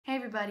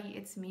everybody,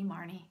 it's me,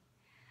 Marni.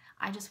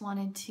 I just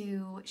wanted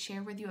to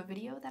share with you a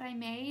video that I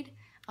made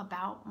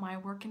about my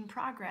work in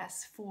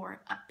progress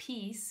for a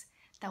piece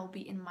that will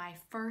be in my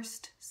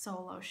first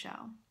solo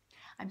show.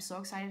 I'm so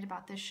excited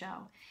about this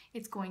show.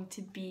 It's going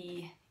to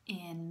be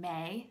in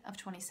May of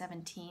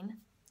 2017,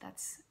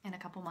 that's in a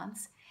couple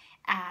months,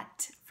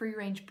 at Free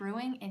Range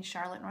Brewing in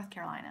Charlotte, North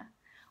Carolina,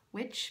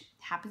 which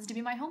happens to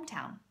be my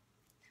hometown.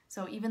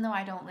 So even though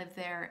I don't live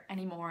there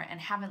anymore and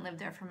haven't lived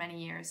there for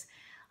many years,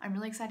 I'm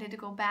really excited to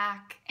go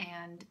back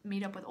and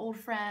meet up with old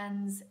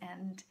friends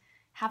and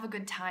have a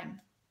good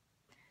time.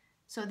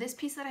 So this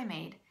piece that I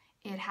made,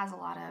 it has a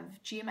lot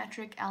of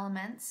geometric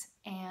elements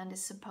and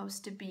is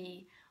supposed to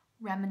be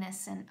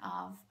reminiscent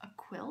of a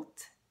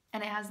quilt.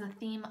 And it has the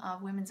theme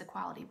of women's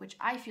equality, which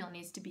I feel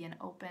needs to be an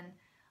open,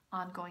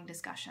 ongoing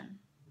discussion.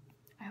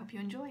 I hope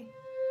you enjoy.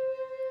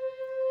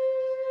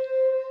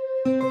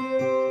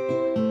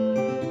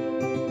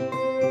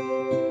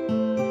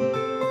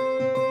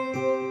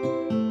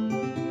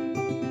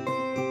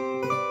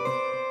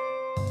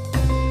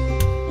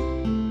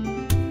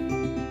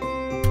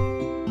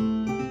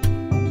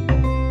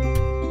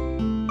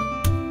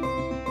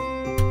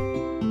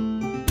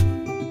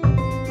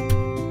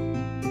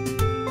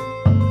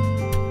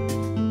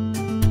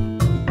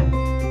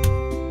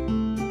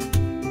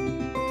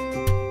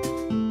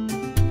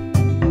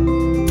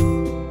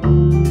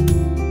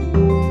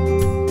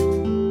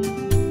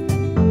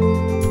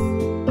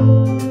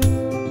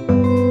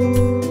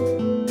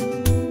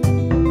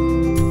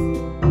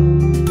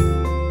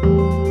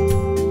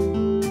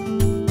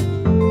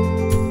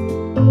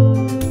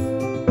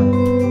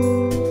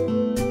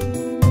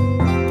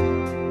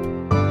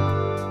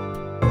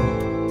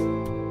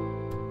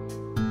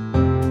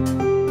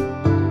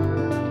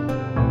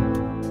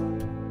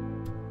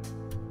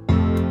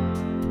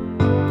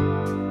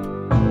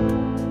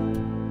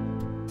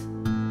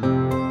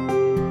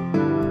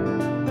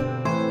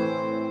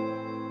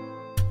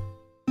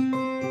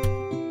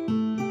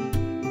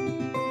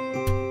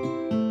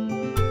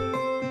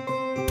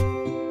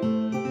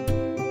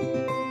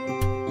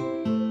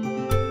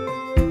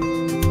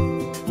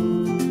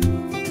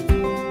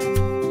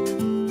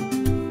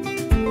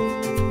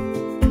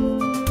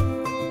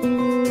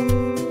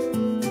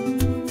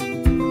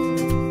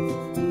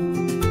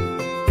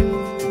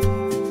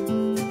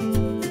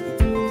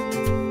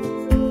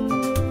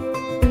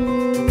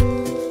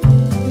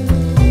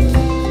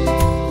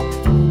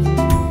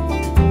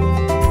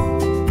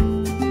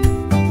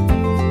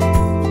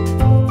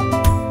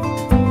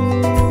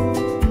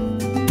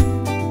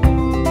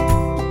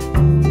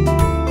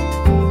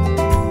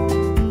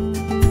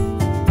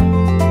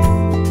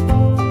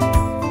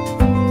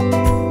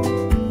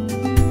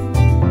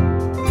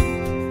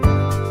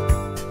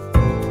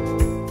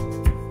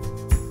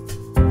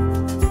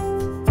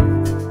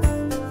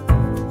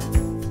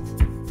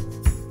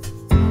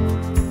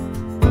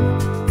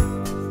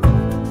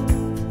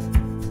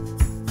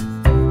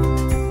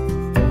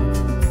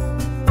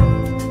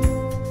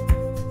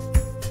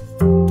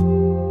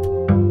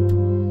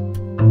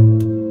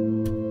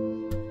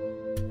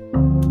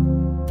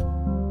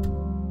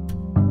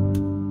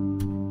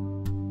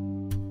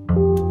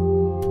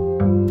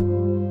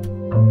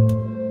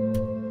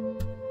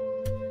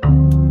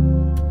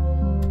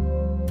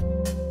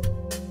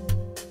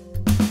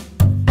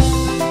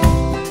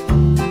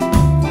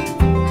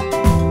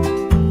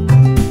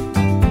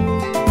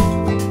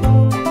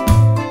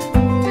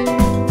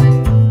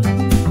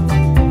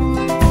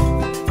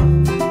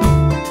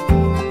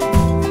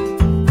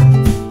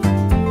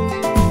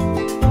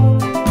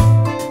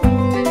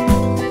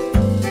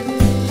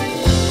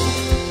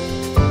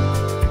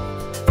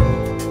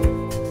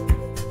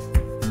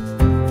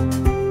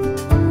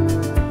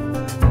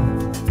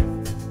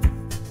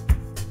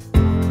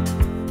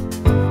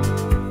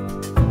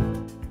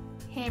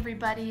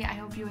 Everybody, I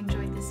hope you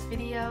enjoyed this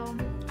video.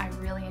 I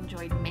really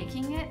enjoyed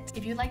making it.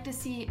 If you'd like to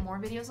see more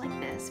videos like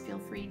this, feel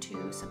free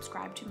to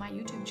subscribe to my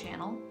YouTube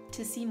channel.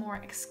 To see more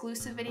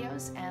exclusive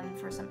videos and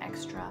for some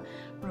extra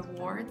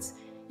rewards,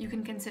 you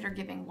can consider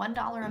giving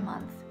 $1 a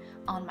month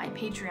on my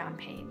Patreon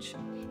page.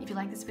 If you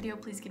like this video,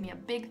 please give me a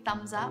big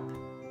thumbs up,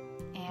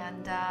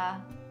 and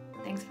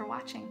thanks for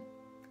watching.